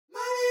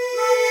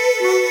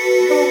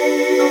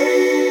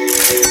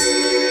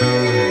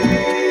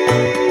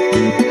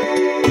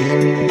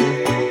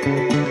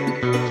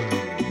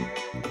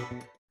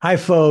Hi,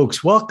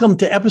 folks. Welcome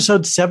to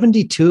episode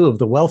 72 of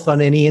the Wealth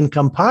on Any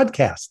Income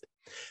podcast.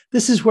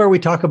 This is where we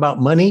talk about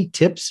money,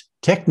 tips,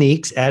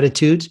 techniques,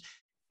 attitudes,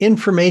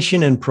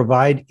 information, and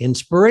provide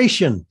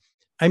inspiration.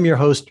 I'm your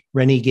host,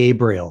 Rennie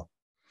Gabriel.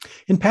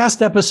 In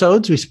past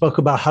episodes, we spoke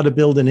about how to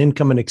build an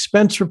income and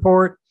expense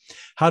report,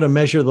 how to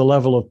measure the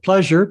level of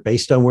pleasure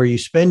based on where you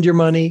spend your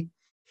money,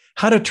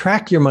 how to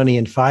track your money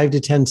in 5 to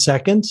 10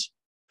 seconds,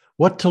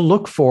 what to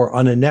look for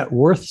on a net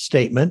worth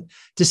statement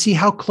to see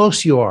how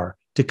close you are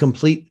to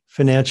complete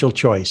financial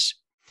choice.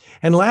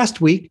 And last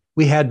week,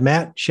 we had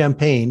Matt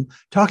Champagne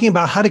talking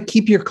about how to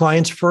keep your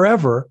clients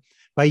forever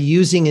by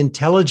using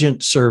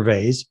intelligent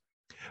surveys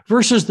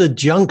versus the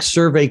junk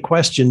survey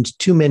questions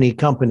too many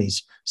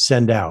companies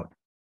send out.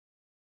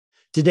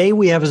 Today,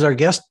 we have as our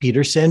guest,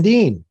 Peter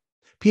Sandin.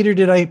 Peter,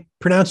 did I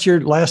pronounce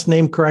your last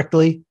name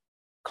correctly?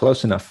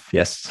 Close enough,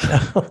 yes.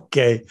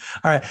 Okay.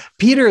 All right.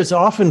 Peter is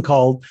often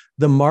called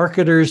the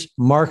marketer's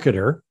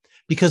marketer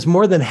because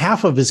more than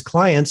half of his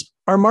clients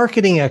are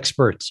marketing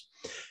experts.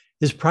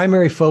 His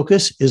primary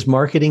focus is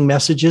marketing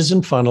messages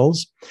and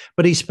funnels,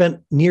 but he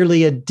spent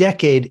nearly a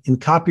decade in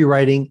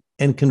copywriting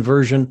and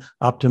conversion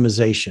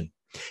optimization.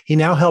 He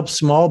now helps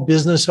small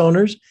business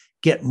owners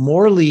get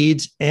more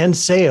leads and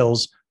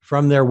sales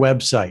from their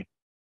website.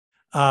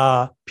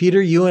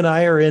 Peter, you and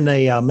I are in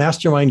a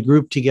mastermind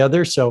group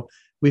together, so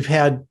we've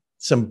had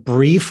some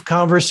brief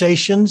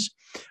conversations,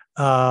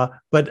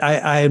 but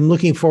I am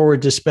looking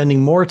forward to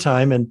spending more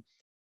time. And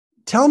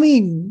tell me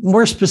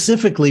more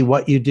specifically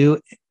what you do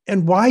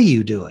and why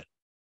you do it.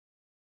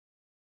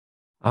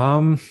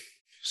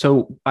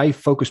 So I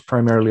focus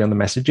primarily on the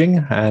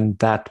messaging, and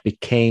that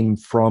became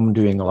from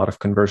doing a lot of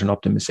conversion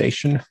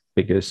optimization,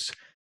 because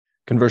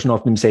conversion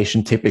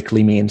optimization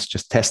typically means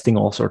just testing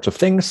all sorts of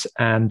things,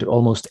 and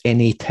almost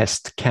any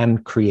test can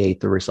create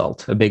the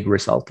result, a big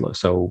result.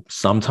 So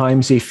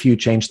sometimes if you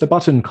change the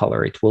button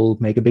color, it will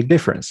make a big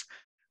difference.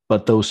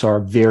 But those are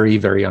very,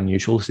 very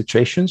unusual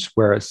situations.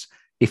 Whereas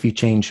if you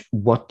change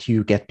what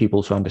you get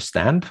people to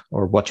understand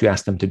or what you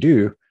ask them to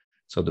do,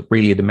 so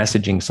really the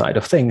messaging side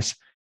of things,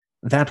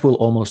 that will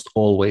almost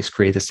always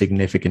create a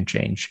significant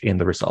change in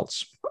the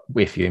results.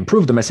 If you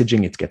improve the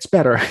messaging, it gets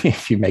better.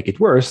 If you make it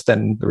worse,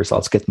 then the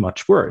results get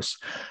much worse.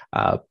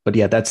 But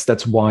yeah,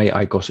 that's why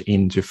I got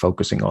into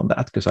focusing on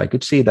that, because I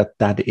could see that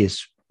that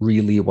is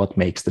really what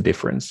makes the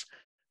difference.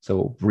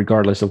 So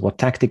regardless of what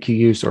tactic you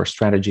use or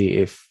strategy,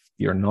 if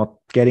you're not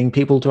getting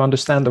people to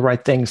understand the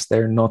right things,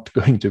 they're not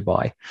going to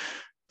buy.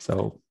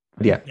 So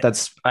yeah,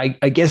 that's, I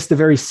guess, the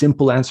very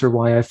simple answer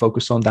why I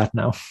focus on that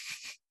now.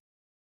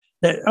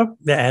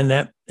 And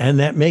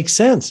that makes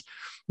sense.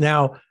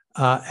 Now,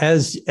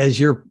 as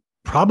you're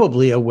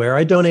probably aware,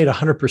 I donate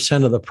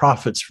 100% of the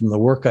profits from the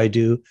work I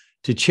do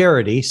to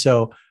charity.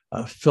 So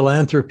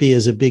philanthropy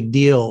is a big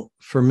deal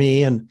for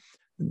me and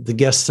the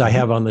guests I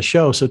have on the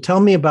show. So tell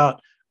me about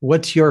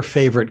what's your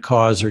favorite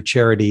cause or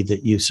charity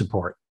that you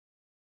support?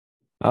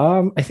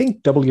 I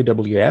think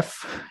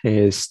WWF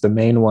is the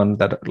main one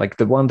that, like,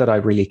 the one that I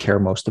really care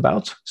most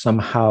about.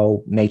 Somehow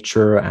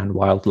nature and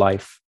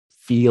wildlife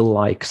feel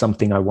like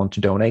something I want to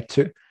donate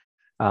to.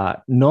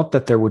 Not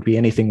that there would be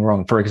anything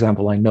wrong. For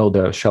example, I know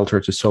the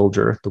Shelter to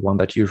Soldier, the one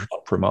that you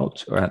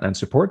promote and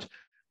support.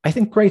 I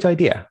think great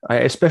idea. I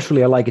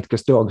like it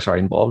because dogs are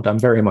involved. I'm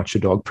very much a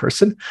dog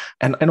person.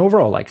 And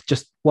overall, like,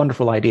 just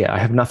wonderful idea. I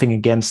have nothing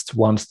against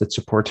ones that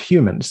support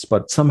humans,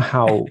 but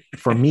somehow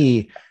for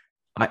me,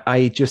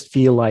 I just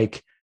feel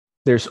like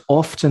there's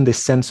often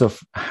this sense of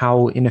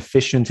how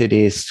inefficient it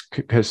is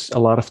because a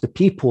lot of the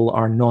people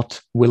are not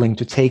willing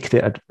to take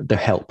the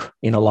help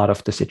in a lot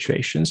of the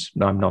situations.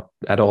 No, I'm not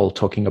at all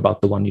talking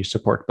about the one you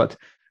support, but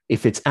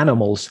if it's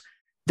animals,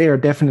 they are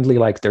definitely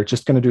like, they're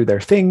just going to do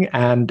their thing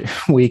and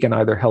we can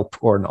either help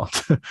or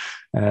not.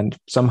 And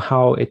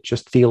somehow it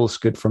just feels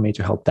good for me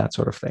to help that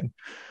sort of thing.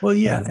 Well,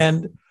 yeah.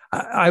 And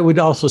I would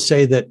also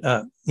say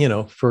that,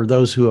 for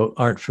those who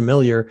aren't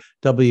familiar,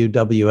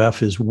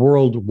 WWF is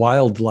World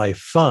Wildlife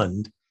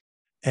Fund.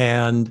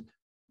 And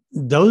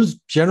those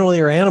generally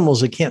are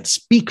animals that can't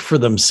speak for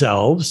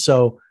themselves.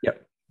 So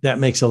That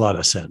makes a lot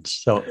of sense.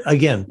 So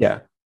again,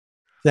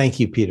 thank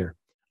you, Peter.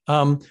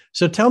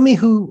 So tell me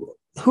who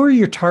are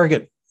your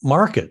target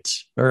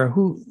markets,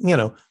 or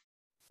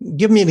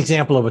give me an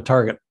example of a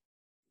target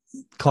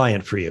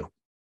client for you.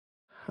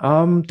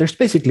 There's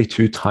basically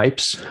two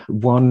types.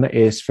 One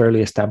is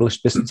fairly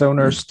established business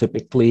owners,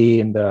 typically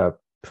in the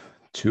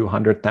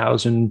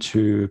 $200,000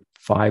 to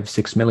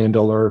 $5-6 million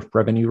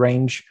revenue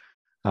range.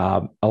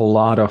 A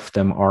lot of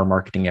them are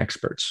marketing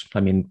experts. I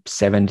mean,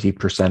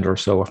 70% or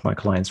so of my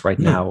clients right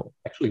now,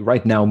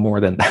 more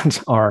than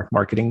that, are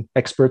marketing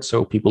experts.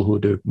 So people who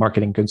do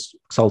marketing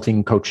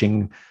consulting,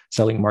 coaching,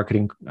 selling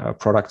marketing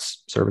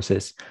products,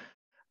 services.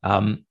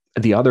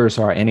 The others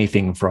are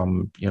anything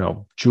from,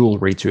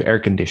 jewelry to air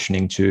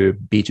conditioning to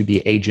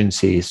B2B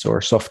agencies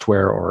or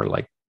software or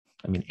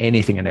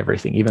anything and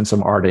everything, even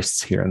some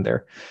artists here and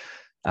there.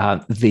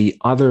 The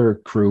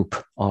other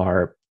group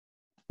are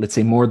let's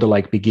say more the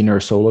like beginner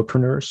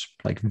solopreneurs,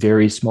 like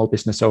very small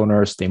business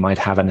owners. They might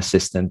have an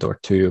assistant or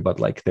two, but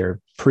like they're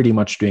pretty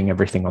much doing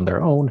everything on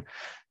their own,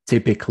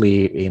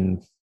 typically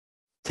in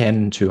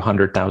 $10,000 to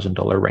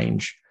 $100,000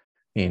 range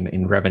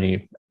in revenue.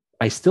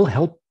 I still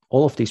help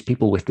all of these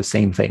people with the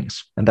same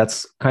things. And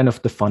that's kind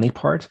of the funny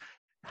part.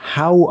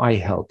 How I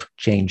help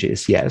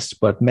changes, yes,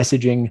 but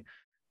messaging,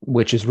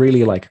 which is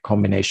really like a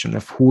combination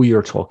of who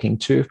you're talking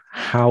to,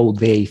 how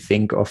they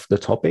think of the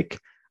topic,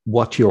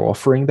 what you're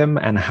offering them,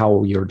 and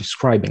how you're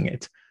describing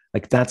it.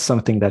 Like that's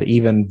something that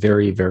even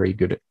very, very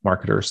good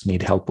marketers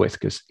need help with,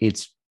 because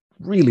it's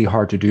really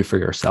hard to do for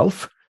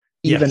yourself,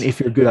 even if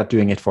you're good at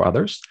doing it for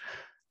others.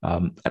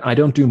 And I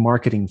don't do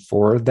marketing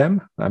for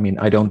them. I mean,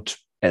 I don't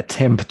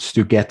attempt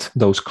to get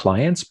those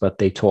clients, but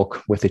they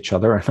talk with each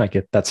other,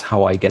 and that's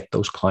how I get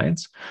those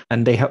clients.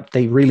 And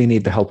they really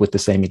need the help with the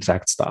same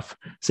exact stuff.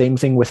 Same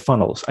thing with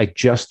funnels. I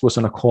just was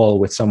on a call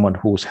with someone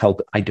who's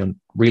helped, I don't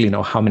really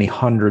know how many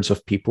hundreds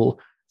of people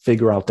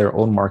figure out their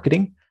own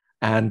marketing,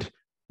 and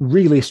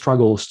really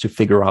struggles to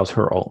figure out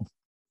her own.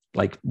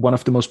 Like one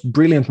of the most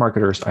brilliant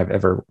marketers I've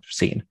ever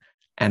seen,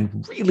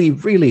 and really,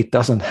 really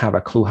doesn't have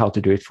a clue how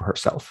to do it for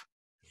herself.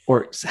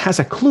 Or has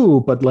a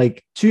clue, but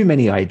like too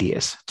many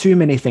ideas, too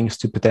many things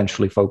to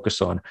potentially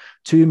focus on,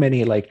 too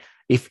many, like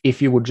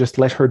if you would just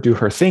let her do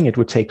her thing, it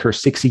would take her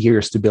 6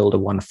 years to build a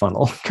one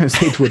funnel, because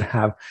it would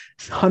have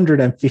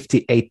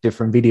 158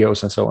 different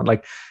videos and so on.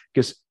 Like,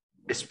 because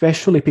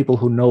especially people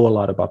who know a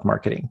lot about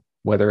marketing,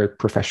 whether a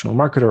professional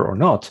marketer or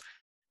not,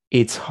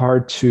 it's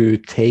hard to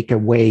take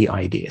away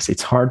ideas.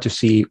 It's hard to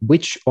see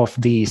which of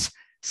these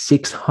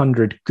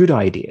 600 good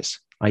ideas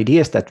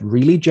that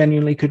really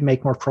genuinely could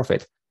make more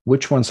profit,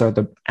 which ones are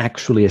the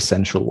actually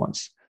essential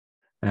ones.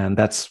 And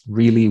that's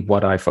really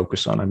what I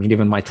focus on. I mean,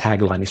 even my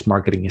tagline is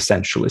marketing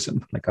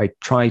essentialism. Like I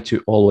try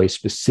to always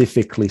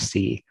specifically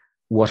see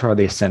what are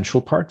the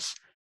essential parts,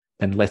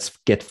 and let's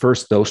get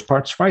first those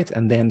parts right,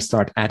 and then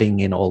start adding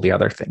in all the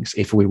other things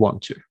if we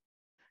want to.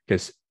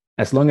 Because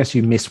as long as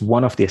you miss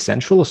one of the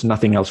essentials,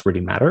 nothing else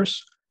really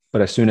matters.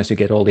 But as soon as you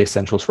get all the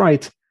essentials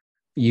right,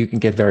 you can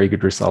get very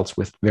good results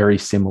with very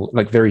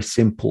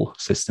simple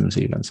systems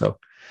even. So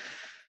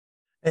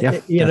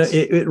yeah,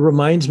 it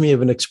reminds me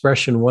of an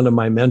expression one of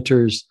my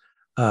mentors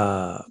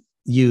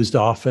used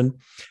often,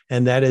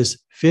 and that is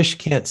fish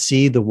can't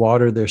see the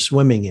water they're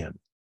swimming in.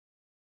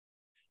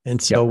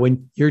 And so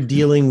when you're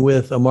dealing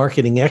with a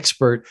marketing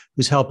expert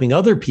who's helping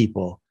other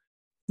people,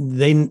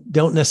 they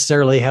don't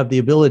necessarily have the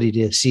ability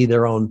to see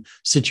their own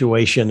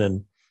situation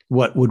and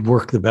what would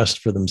work the best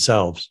for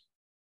themselves.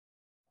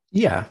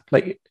 Yeah,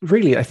 like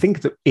really, I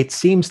think that it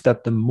seems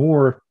that the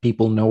more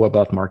people know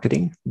about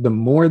marketing, the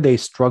more they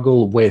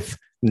struggle with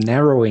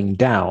narrowing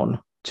down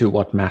to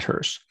what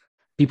matters.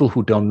 People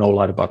who don't know a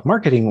lot about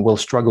marketing will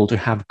struggle to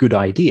have good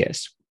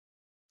ideas.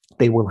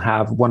 They will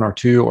have one or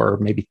two or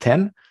maybe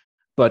 10,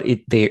 but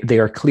they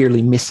are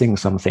clearly missing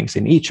some things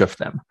in each of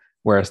them.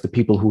 Whereas the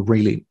people who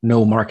really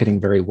know marketing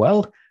very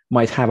well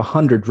might have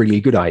 100 really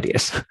good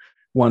ideas,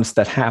 ones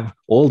that have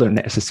all the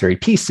necessary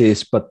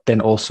pieces, but then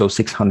also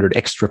 600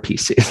 extra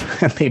pieces,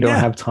 and they don't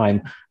have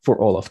time for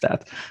all of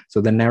that. So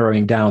the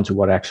narrowing down to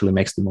what actually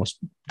makes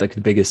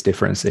the biggest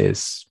difference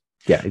is,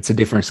 it's a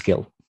different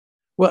skill.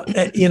 Well,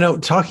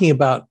 talking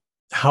about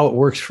how it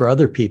works for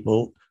other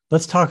people,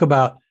 let's talk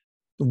about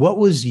what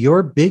was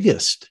your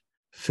biggest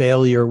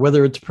failure,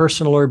 whether it's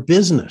personal or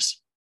business.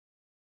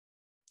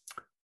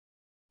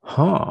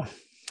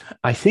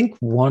 I think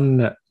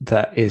one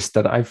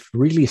that I've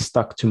really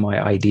stuck to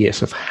my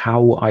ideas of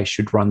how I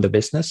should run the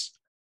business.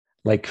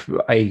 Like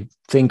I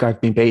think I've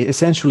been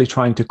essentially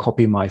trying to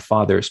copy my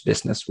father's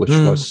business, which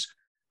was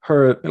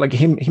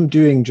him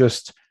doing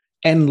just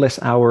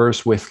endless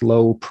hours with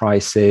low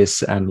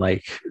prices, and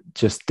like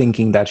just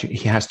thinking that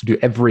he has to do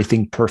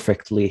everything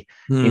perfectly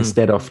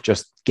instead of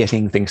just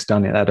getting things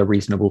done at a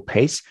reasonable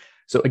pace.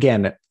 So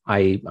again,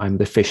 I'm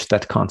the fish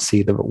that can't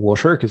see the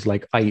water, because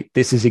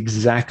this is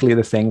exactly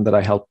the thing that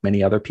I help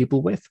many other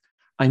people with.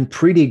 I'm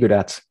pretty good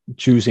at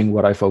choosing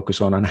what I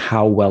focus on and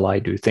how well I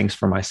do things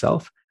for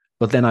myself.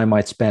 But then I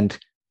might spend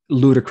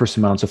ludicrous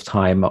amounts of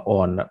time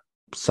on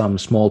some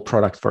small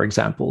product, for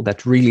example,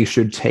 that really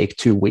should take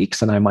 2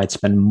 weeks. And I might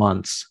spend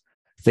months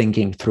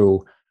thinking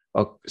through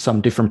some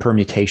different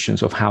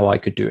permutations of how I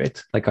could do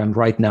it. Like I'm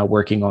right now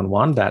working on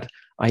one that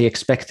I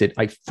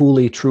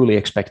fully, truly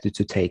expected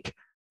to take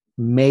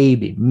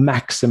maybe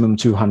maximum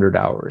 200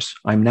 hours.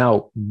 I'm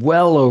now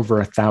well over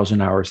 1,000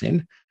 hours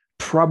in,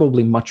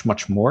 probably much,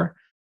 much more,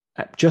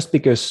 just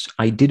because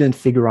I didn't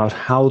figure out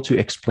how to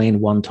explain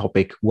one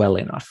topic well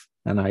enough.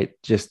 And I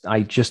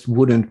just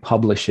wouldn't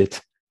publish it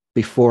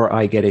before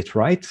I get it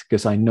right,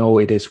 because I know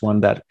it is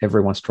one that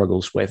everyone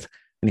struggles with.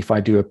 And if I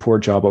do a poor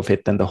job of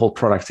it, then the whole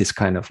product is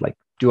kind of like,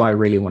 do I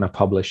really want to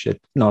publish it?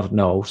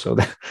 No. So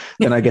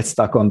then I get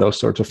stuck on those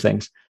sorts of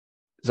things.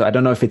 So I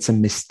don't know if it's a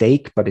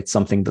mistake, but it's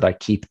something that I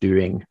keep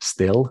doing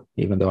still,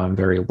 even though I'm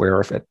very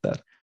aware of it,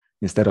 that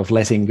instead of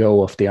letting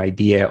go of the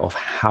idea of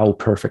how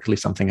perfectly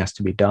something has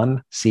to be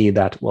done, see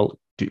that,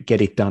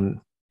 get it done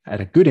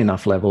at a good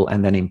enough level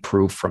and then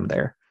improve from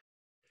there.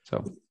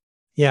 So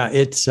yeah,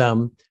 it's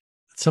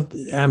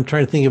something. I'm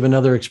trying to think of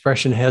another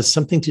expression, has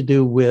something to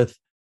do with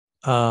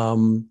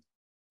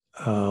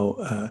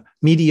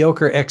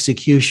mediocre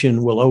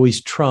execution will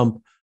always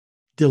trump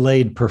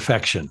delayed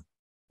perfection.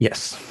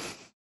 yes.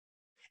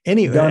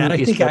 Anyway, Done and I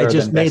is think I better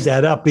just than made best.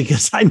 that up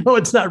because I know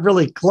it's not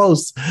really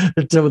close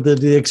to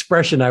the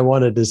expression I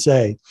wanted to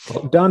say.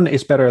 Well, done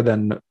is better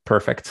than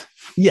perfect.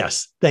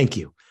 Yes, thank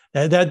you.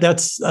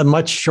 That's a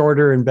much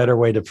shorter and better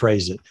way to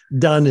phrase it.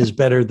 Done is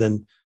better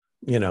than,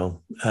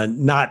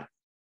 not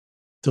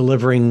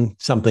delivering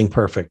something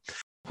perfect.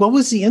 What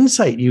was the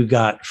insight you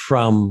got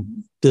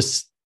from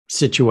this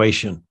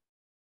situation?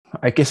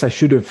 I guess I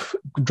should have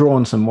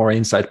drawn some more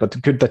insight, but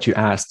good that you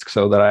asked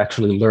so that I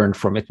actually learned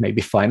from it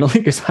maybe finally,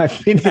 because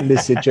I've been in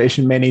this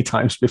situation many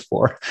times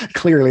before.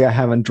 Clearly, I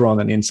haven't drawn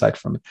an insight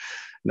from it.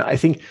 Now, I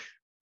think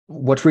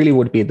what really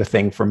would be the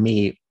thing for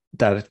me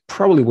that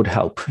probably would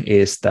help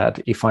is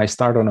that if I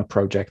start on a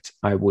project,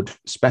 I would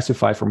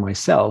specify for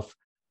myself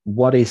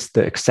what is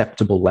the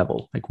acceptable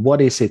level? Like, what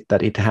is it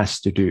that it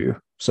has to do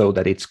so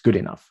that it's good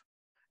enough?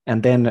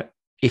 And then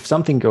if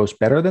something goes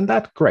better than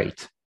that,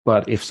 great.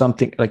 But if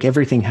something, like,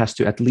 everything has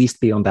to at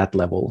least be on that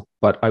level,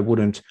 but I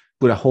wouldn't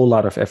put a whole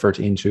lot of effort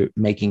into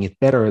making it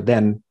better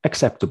than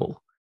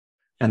acceptable.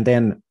 And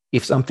then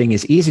if something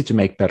is easy to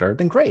make better,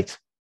 then great,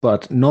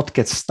 but not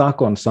get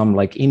stuck on some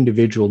like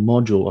individual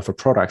module of a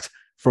product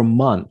for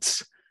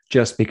months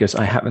just because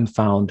I haven't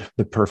found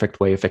the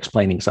perfect way of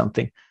explaining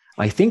something.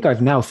 I think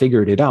I've now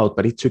figured it out,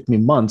 but it took me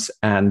months,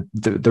 and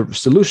the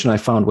solution I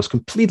found was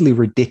completely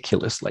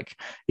ridiculous. Like,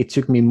 it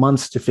took me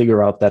months to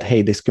figure out that,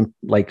 hey, this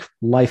like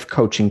life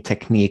coaching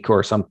technique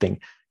or something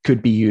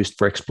could be used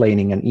for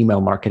explaining an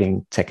email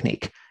marketing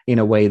technique in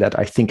a way that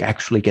I think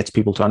actually gets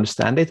people to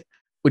understand it,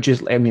 which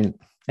is, I mean,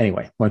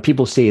 anyway, when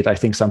people see it, I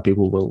think some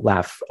people will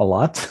laugh a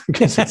lot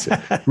because it's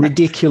a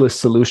ridiculous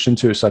solution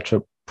to such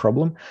a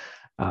problem.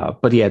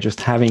 But yeah, just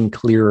having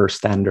clearer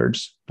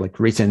standards, like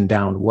written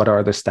down, what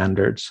are the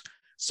standards,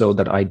 so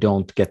that I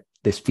don't get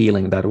this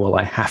feeling that, well,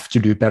 I have to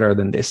do better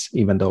than this,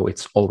 even though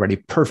it's already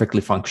perfectly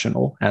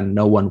functional and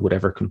no one would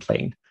ever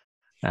complain.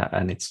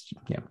 And it's,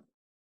 yeah.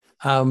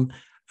 I'm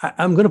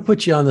going to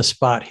put you on the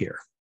spot here.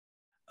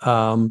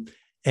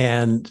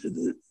 And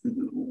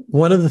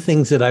one of the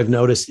things that I've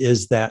noticed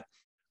is that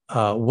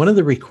one of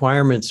the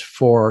requirements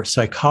for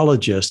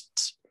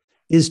psychologists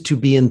is to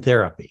be in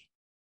therapy.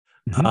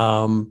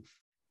 Mm-hmm.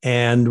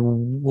 And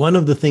one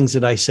of the things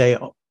that I say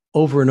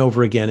over and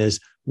over again is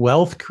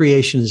wealth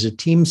creation is a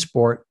team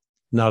sport,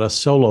 not a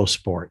solo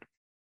sport.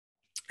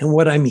 And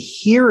what I'm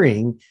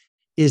hearing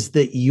is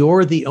that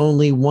you're the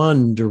only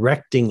one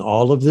directing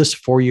all of this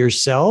for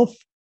yourself.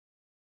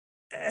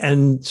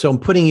 And so I'm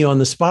putting you on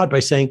the spot by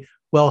saying,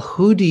 well,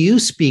 who do you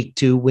speak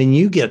to when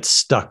you get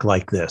stuck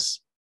like this?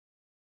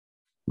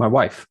 My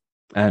wife.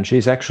 And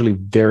she's actually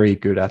very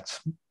good at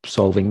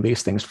solving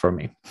these things for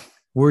me.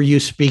 Were you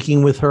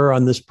speaking with her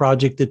on this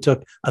project that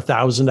took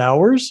 1,000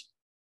 hours?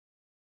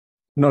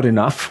 Not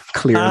enough,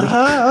 clearly.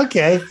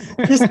 Okay.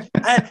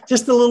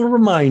 Just a little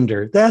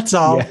reminder. That's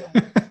all.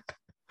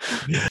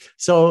 Yeah.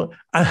 So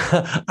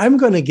I'm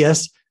going to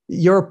guess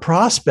your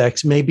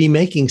prospects may be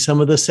making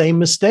some of the same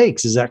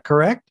mistakes. Is that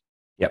correct?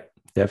 Yep,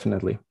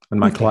 definitely. And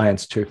my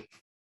clients too.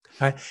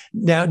 All right.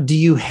 Now, do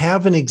you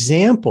have an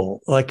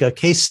example, like a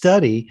case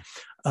study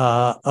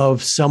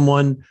of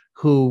someone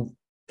who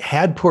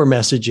had poor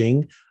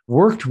messaging,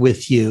 worked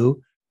with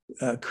you,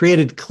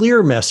 created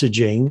clear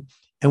messaging,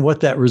 and what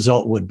that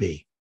result would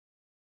be?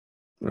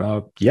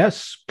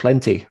 Yes,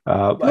 plenty.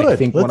 I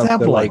think one of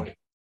the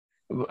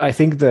I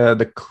think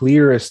the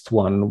clearest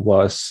one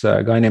was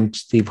a guy named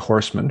Steve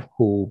Horseman,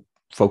 who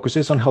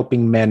focuses on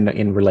helping men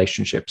in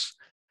relationships.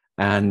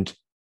 And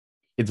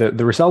the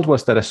result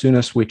was that as soon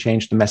as we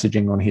changed the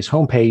messaging on his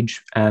homepage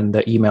and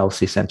the emails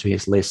he sent to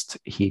his list,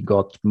 he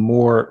got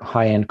more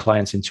high-end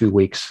clients in 2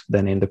 weeks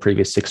than in the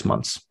previous 6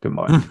 months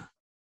combined.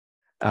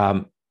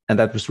 And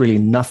that was really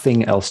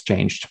nothing else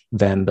changed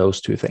than those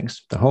two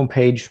things. The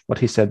homepage, what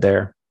he said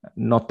there,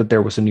 not that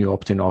there was a new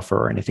opt-in offer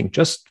or anything,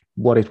 just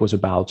what it was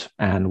about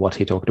and what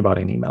he talked about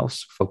in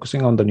emails,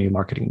 focusing on the new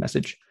marketing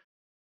message.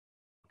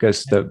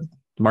 Because the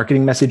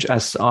marketing message,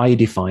 as I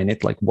define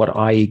it, like what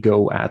I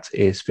go at,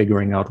 is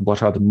figuring out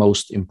what are the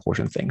most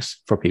important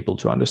things for people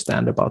to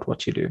understand about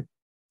what you do,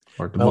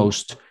 or the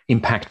most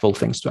impactful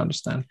things to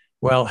understand.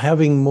 Well,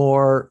 having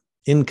more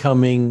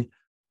incoming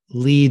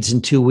leads in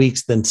 2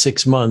 weeks than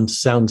 6 months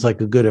sounds like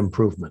a good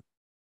improvement.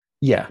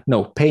 Yeah,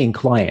 no, paying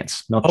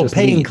clients, not just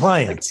paying leads,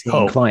 clients. Like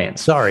paying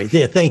clients. Sorry.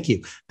 Yeah, thank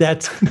you.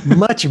 That's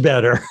much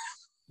better.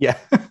 Yeah.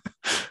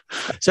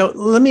 So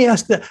let me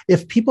ask that,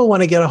 if people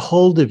want to get a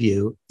hold of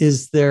you,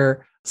 is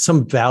there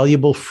some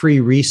valuable free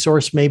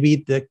resource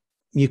maybe that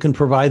you can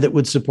provide that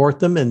would support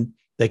them and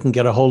they can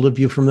get a hold of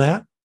you from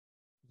that?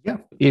 Yeah.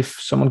 If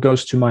someone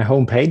goes to my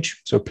homepage,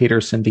 so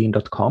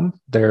petersandin.com,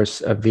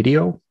 there's a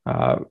video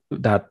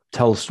that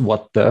tells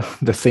what the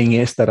thing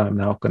is that I'm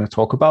now going to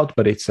talk about.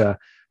 But it's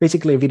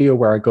basically a video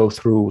where I go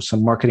through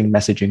some marketing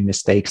messaging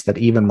mistakes that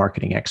even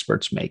marketing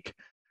experts make.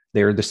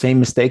 they're the same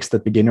mistakes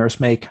that beginners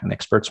make and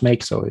experts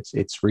make. So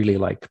it's really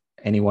like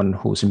anyone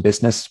who's in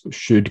business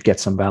should get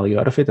some value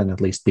out of it. And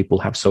at least people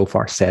have so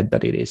far said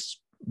that it is,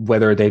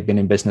 whether they've been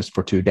in business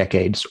for 2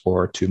 decades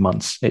or 2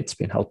 months, it's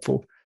been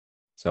helpful.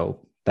 So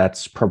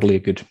that's probably a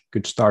good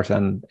start.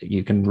 And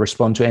you can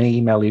respond to any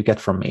email you get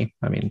from me.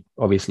 I mean,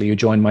 obviously you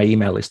join my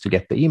email list to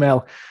get the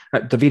email,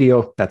 the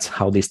video. That's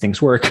how these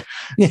things work.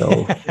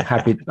 So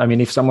happy. I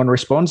mean, if someone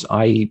responds,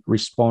 I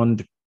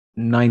respond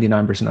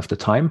 99% of the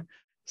time.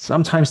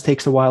 Sometimes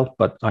takes a while,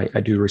 but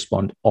I do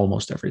respond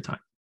almost every time.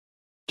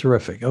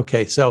 Terrific.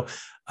 Okay. So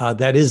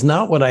that is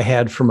not what I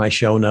had for my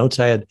show notes.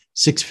 I had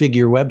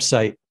 6-figure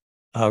website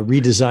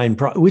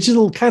redesign, which is a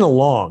little kind of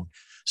long.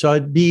 So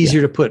it'd be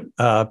easier to put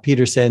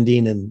Peter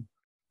Sandin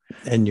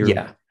and your...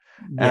 Yeah.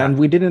 And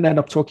we didn't end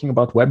up talking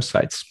about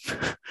websites.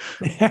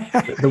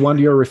 The one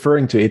you're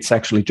referring to, it's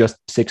actually just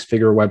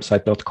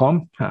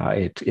 6figurewebsite.com.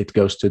 It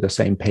goes to the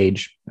same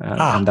page.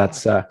 And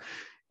that's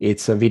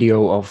it's a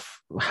video of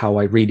how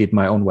I redid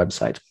my own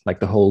website,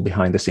 like the whole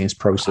behind the scenes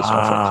process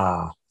of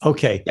it.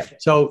 Okay. Yeah.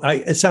 So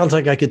it sounds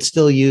like I could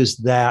still use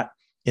that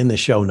in the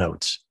show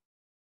notes.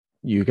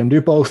 You can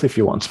do both if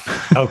you want.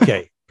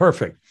 Okay.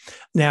 Perfect.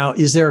 Now,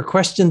 is there a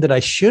question that I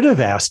should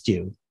have asked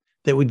you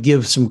that would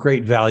give some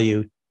great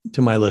value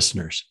to my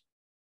listeners?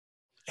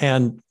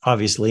 And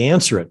obviously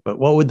answer it, but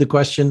what would the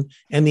question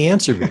and the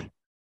answer be?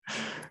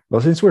 Well,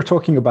 since we're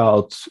talking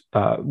about,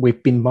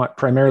 we've been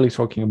primarily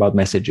talking about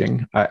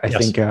messaging. I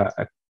think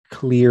a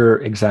clear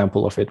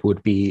example of it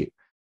would be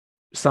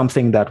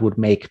something that would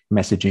make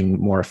messaging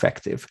more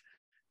effective.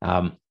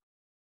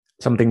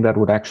 Something that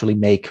would actually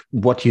make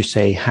what you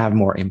say have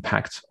more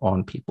impact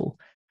on people.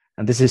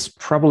 And this is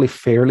probably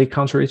fairly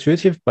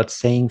counterintuitive, but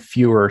saying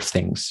fewer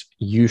things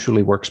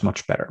usually works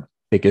much better.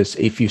 Because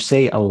if you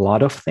say a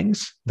lot of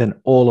things, then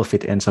all of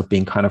it ends up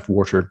being kind of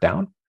watered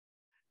down.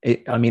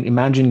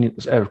 Imagine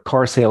a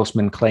car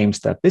salesman claims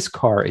that this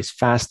car is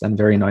fast and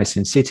very nice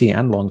in city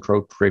and long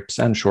road trips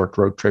and short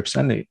road trips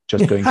and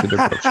just going to the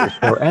grocery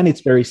store. And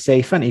it's very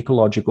safe and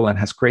ecological and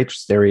has great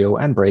stereo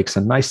and brakes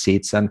and nice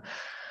seats and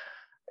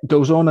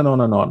goes on and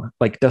on and on.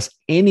 Like, does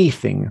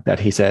anything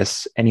that he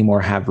says anymore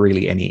have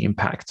really any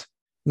impact?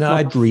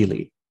 No, Not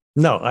really.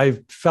 No, I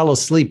fell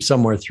asleep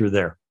somewhere through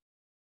there.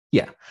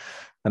 Yeah.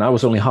 And I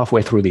was only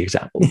halfway through the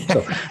example.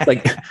 So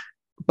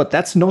but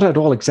that's not at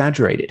all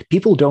exaggerated.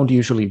 People don't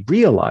usually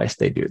realize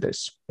they do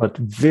this, but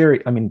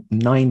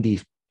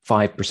 95%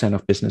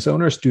 of business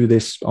owners do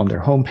this on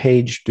their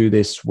homepage, do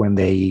this when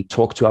they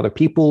talk to other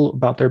people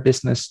about their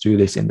business, do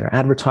this in their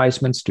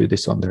advertisements, do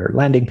this on their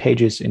landing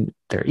pages, in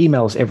their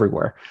emails,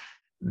 everywhere.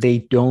 They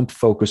don't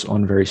focus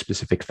on very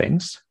specific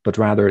things, but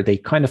rather they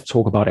kind of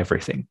talk about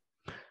everything.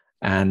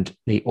 And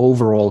they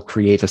overall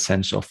create a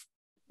sense of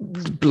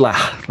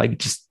blah, like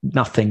just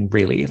nothing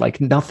really, like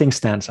nothing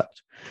stands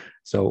out.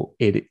 So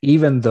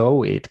even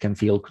though it can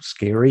feel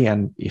scary,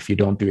 and if you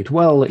don't do it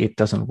well, it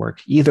doesn't work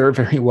either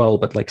very well,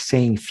 but like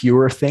saying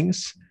fewer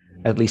things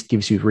at least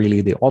gives you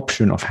really the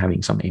option of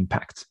having some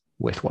impact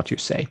with what you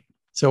say.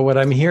 So what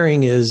I'm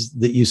hearing is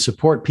that you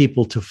support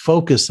people to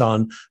focus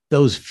on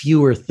those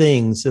fewer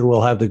things that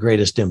will have the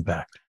greatest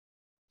impact.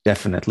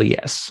 Definitely,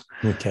 yes.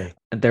 Okay.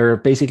 And there are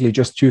basically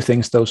just 2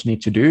 things those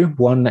need to do.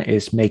 One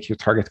is make your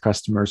target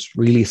customers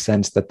really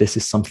sense that this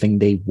is something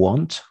they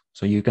want.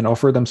 So you can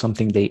offer them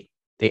something they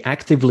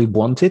actively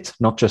want it,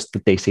 not just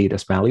that they see it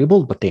as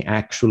valuable, but they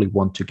actually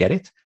want to get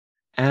it,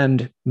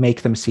 and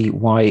make them see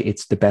why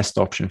it's the best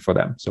option for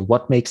them. So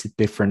what makes it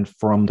different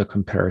from the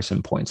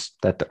comparison points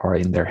that are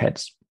in their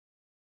heads?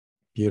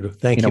 Beautiful.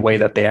 Thank you. In a way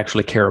that they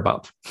actually care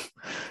about.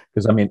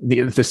 Because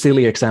the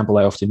silly example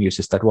I often use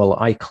is that, well,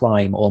 I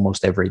climb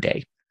almost every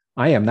day.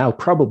 I am now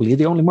probably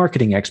the only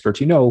marketing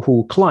expert you know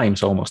who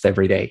climbs almost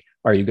every day.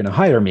 Are you going to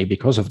hire me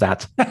because of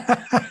that?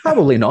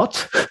 Probably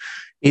not.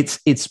 It's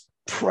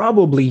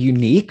probably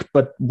unique,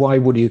 but why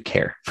would you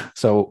care?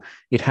 So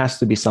it has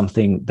to be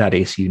something that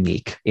is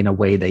unique in a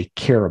way they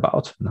care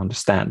about and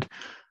understand.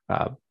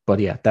 But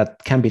yeah,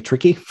 that can be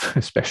tricky,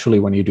 especially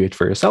when you do it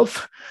for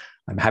yourself.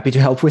 I'm happy to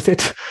help with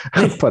it.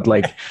 but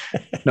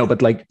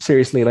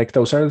seriously, like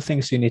those are the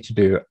things you need to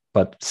do.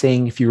 But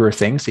saying fewer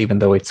things, even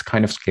though it's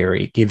kind of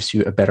scary, gives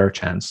you a better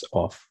chance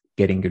of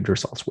getting good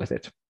results with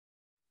it.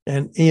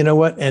 And you know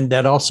what? And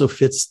that also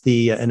fits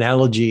the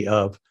analogy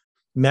of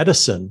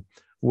medicine,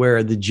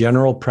 where the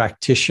general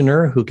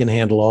practitioner who can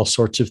handle all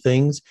sorts of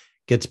things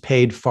gets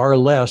paid far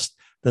less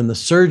than the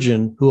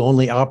surgeon who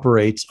only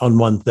operates on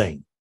one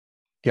thing.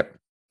 Yep.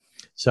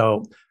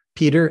 So,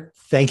 Peter,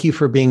 thank you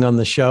for being on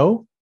the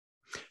show.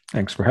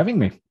 Thanks for having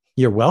me.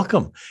 You're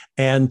welcome.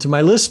 And to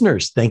my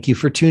listeners, thank you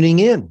for tuning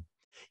in.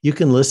 You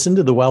can listen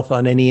to the Wealth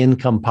on Any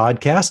Income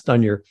podcast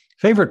on your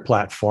favorite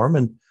platform,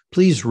 and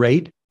please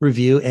rate,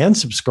 review, and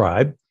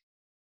subscribe.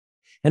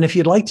 And if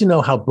you'd like to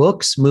know how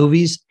books,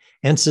 movies,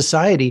 and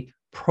society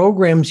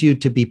programs you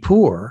to be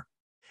poor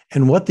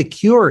and what the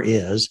cure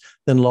is,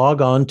 then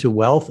log on to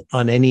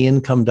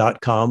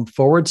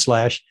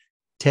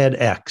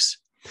wealthonanyincome.com/TEDx.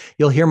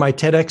 You'll hear my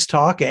TEDx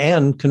talk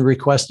and can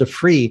request a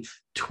free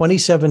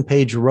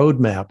 27-page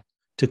roadmap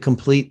to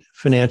complete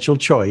financial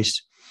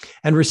choice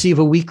and receive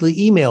a weekly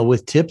email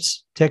with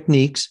tips,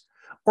 techniques,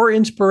 or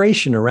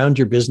inspiration around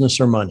your business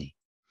or money.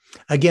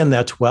 Again,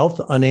 that's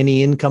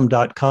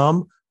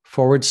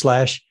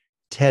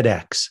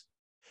wealthonanyincome.com/TEDx.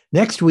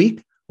 Next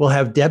week, we'll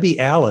have Debbie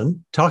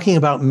Allen talking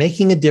about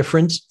making a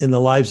difference in the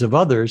lives of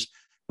others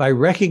by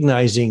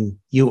recognizing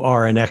you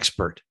are an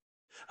expert.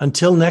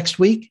 Until next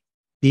week,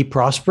 be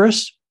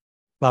prosperous.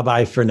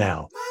 Bye-bye for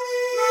now.